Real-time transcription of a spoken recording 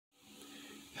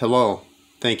Hello,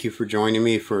 thank you for joining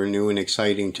me for a new and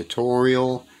exciting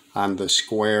tutorial on the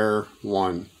square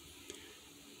one.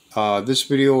 This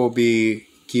video will be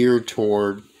geared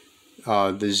toward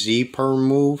the Z Perm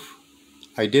move.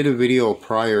 I did a video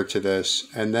prior to this,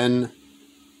 and then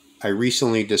I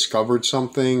recently discovered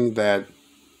something that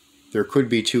there could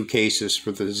be two cases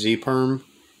for the Z Perm,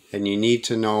 and you need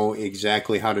to know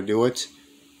exactly how to do it.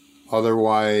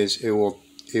 Otherwise, it will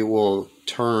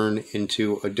turn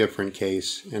into a different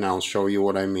case, and I'll show you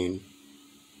what I mean.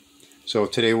 So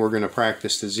today we're going to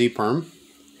practice the Z Perm.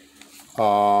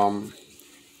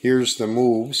 Here's the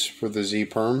moves for the Z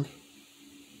Perm.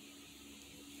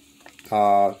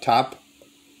 Top,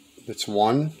 it's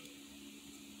 1,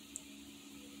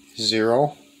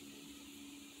 0.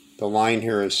 The line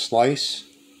here is slice.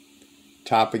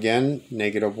 Top again,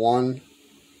 -1.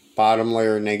 Bottom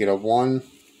layer, -1.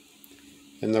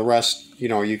 And the rest,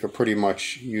 you could pretty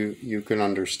much, you can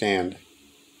understand.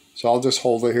 So I'll just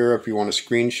hold it here if you want to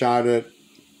screenshot it,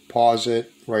 pause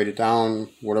it, write it down,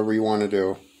 whatever you want to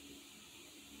do.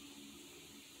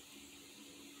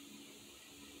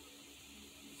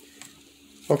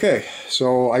 Okay,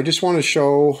 so I just want to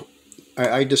show,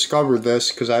 I discovered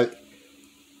this because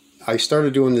I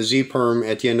started doing the Z Perm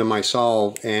at the end of my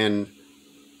solve, and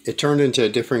it turned into a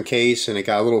different case, and it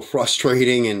got a little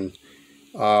frustrating, and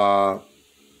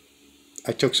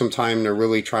I took some time to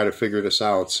really try to figure this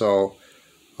out. So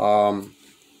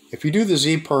if you do the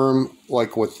Z Perm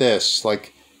like with this,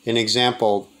 like an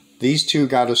example, these two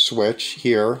got a switch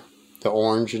here, the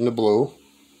orange and the blue,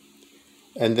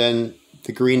 and then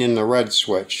the green and the red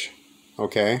switch.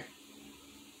 Okay,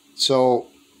 so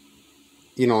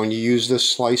and you use this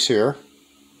slice here,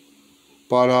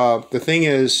 but the thing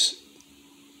is,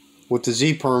 with the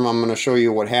Z Perm, I'm going to show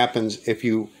you what happens if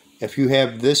you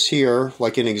have this here,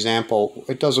 like an example.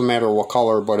 It doesn't matter what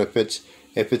color, but if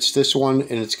it's this one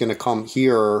and it's going to come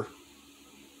here,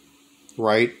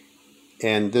 right,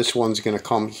 and this one's going to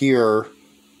come here,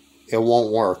 it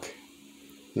won't work.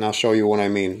 And I'll show you what I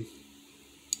mean.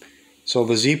 So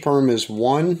the Z Perm is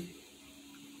 1,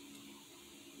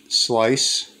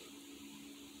 slice,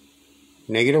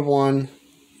 -1,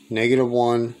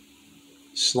 -1,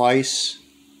 slice,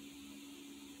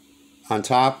 on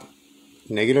top,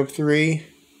 -3,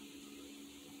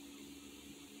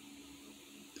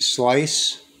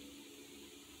 slice,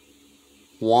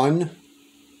 1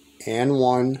 and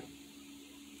 1,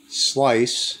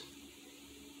 slice.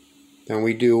 Then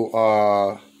we do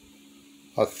a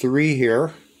 3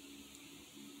 here,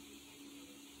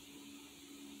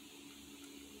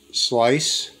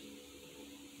 slice,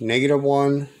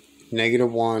 -1,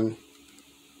 -1,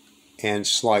 and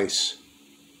slice.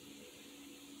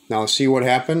 Now see what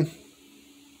happened?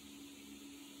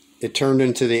 It turned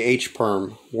into the H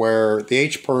Perm, where the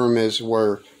H Perm is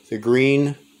where the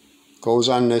green goes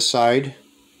on this side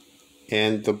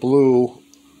and the blue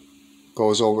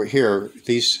goes over here.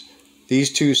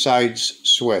 These two sides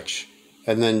switch,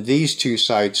 and then these two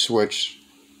sides switch,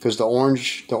 because the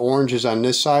orange is on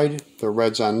this side, the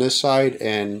red's on this side,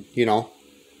 and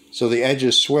so the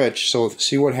edges switch. So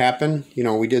see what happened?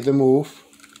 We did the move.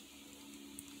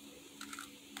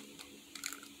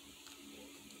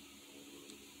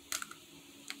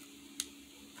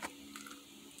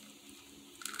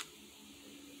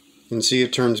 And see,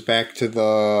 it turns back to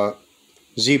the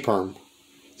Z Perm.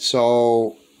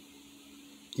 So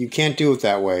you can't do it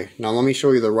that way. Now let me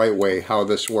show you the right way, how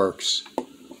this works.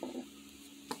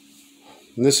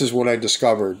 And this is what I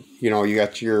discovered. You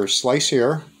got your slice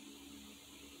here,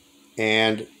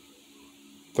 and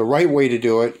the right way to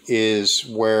do it is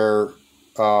where,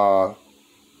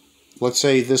 let's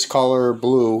say this color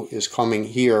blue is coming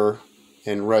here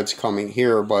and red's coming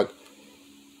here, but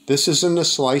this is in the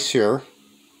slice here,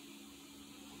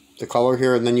 the color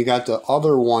here, and then you got the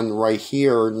other one right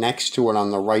here next to it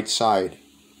on the right side,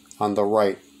 on the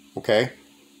right. Okay,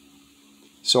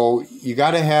 so you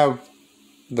got to have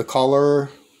the color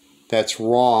that's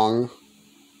wrong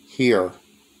here.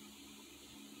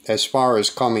 As far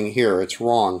as coming here, it's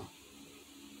wrong.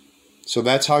 So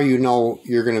that's how you know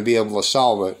you're going to be able to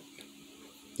solve it.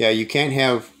 Yeah, you can't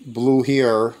have blue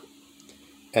here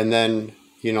and then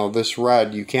this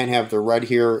red. You can't have the red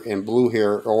here and blue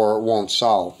here, or it won't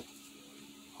solve.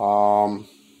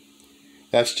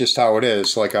 That's just how it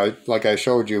is. Like I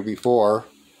showed you before,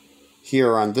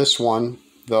 here on this one,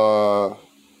 the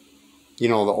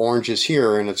orange is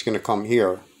here and it's going to come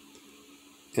here,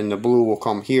 and the blue will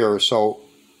come here. So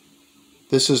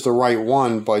this is the right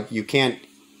one, but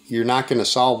you're not going to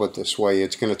solve it this way.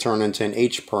 It's going to turn into an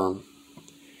H Perm.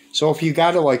 So if you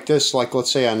got it like this, like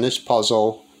let's say on this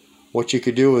puzzle, what you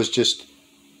could do is just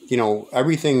you know,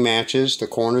 everything matches, the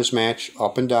corners match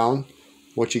up and down.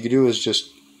 What you can do is just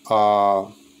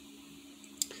turn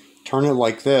it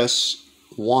like this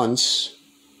once,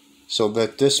 so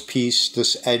that this piece,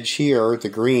 this edge here, the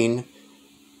green,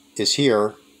 is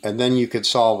here, and then you could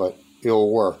solve it.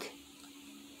 It'll work.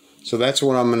 So that's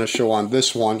what I'm going to show on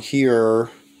this one here.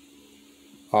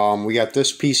 We got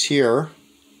this piece here,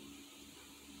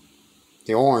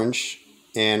 the orange,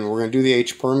 and we're going to do the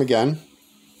H perm again.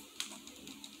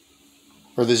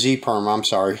 Or the Z perm, I'm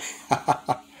sorry.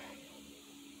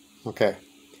 Okay.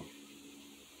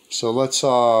 So let's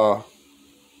start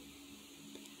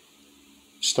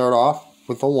off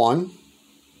with a 1,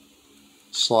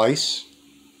 slice.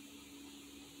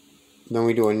 Then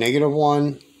we do a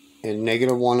 -1 and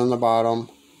 -1 on the bottom,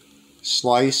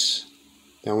 slice.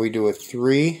 Then we do a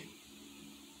 3,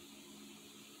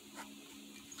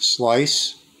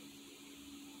 slice,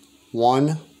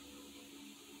 1,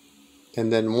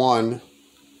 and then 1,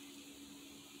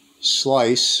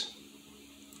 slice.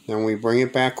 Then we bring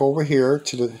it back over here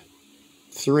to the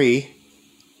 3,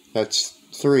 that's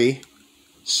 3,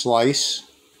 slice,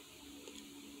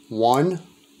 1,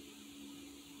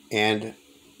 and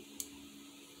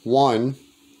 1,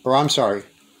 or I'm sorry,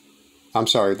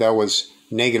 that was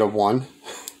 -1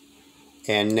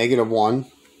 and -1,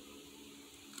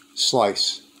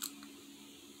 slice.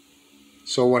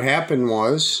 So what happened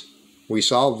was we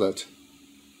solved it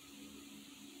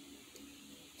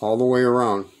all the way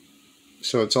around.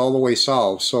 So it's all the way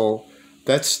solved. So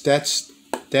that's the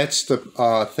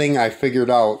thing I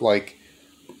figured out. Like,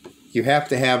 you have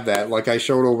to have that. Like I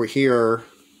showed over here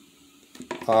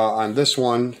on this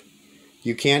one,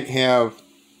 you can't have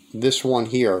this one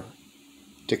here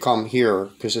to come here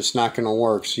because it's not going to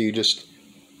work. So you just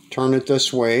turn it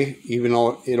this way, even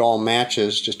though it all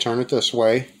matches, just turn it this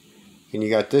way, and you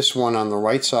got this one on the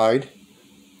right side,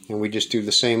 and we just do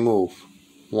the same move.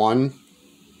 1,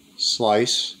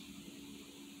 slice,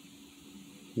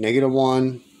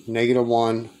 -1,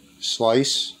 -1,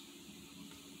 slice.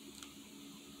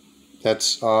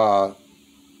 That's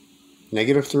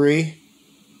 -3.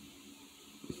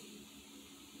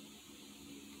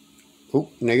 Oop,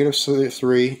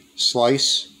 -3,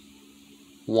 slice,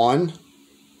 1,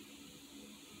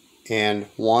 and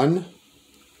 1,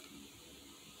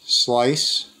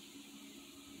 slice.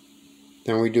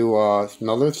 Then we do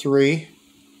another 3,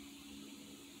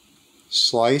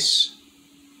 slice.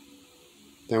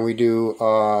 Then we do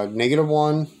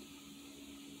 -1,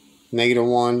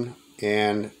 -1,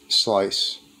 and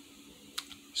slice.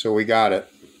 So we got it.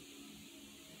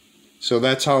 So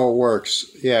that's how it works.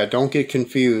 Yeah, don't get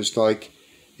confused. Like,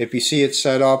 if you see it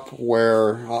set up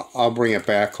where, I'll bring it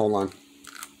back, hold on.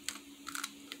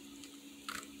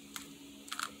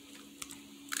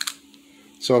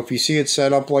 So if you see it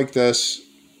set up like this,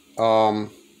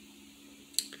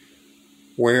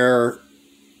 where,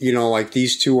 you know, like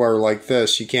these two are like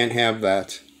this, you can't have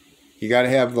that. You got to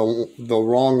have the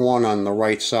wrong one on the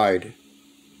right side.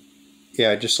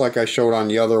 Yeah, just like I showed on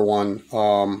the other one.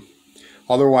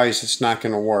 Otherwise, it's not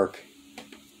going to work.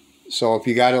 So if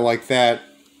you got it like that,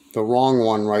 the wrong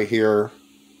one right here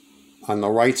on the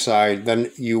right side,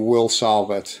 then you will solve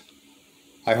it.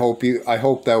 I hope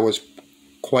that was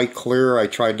quite clear. I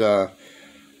tried to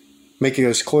make it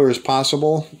as clear as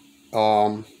possible.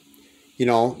 You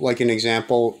know, like an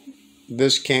example,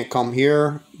 this can't come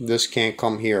here, this can't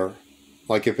come here.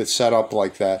 Like if it's set up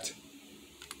like that,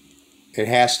 it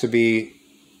has to be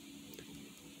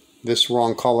this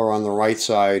wrong color on the right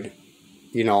side,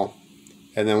 you know,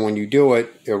 and then when you do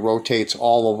it, it rotates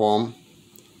all of them,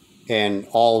 and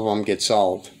all of them get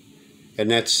solved.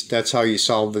 And that's how you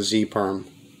solve the Z perm.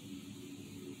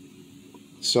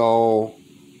 So,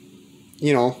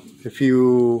 you know, if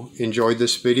you enjoyed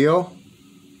this video,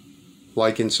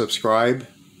 like and subscribe.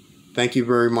 Thank you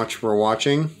very much for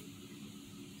watching.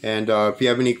 And if you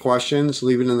have any questions,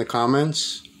 leave it in the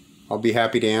comments. I'll be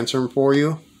happy to answer them for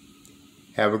you.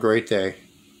 Have a great day.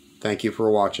 Thank you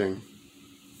for watching.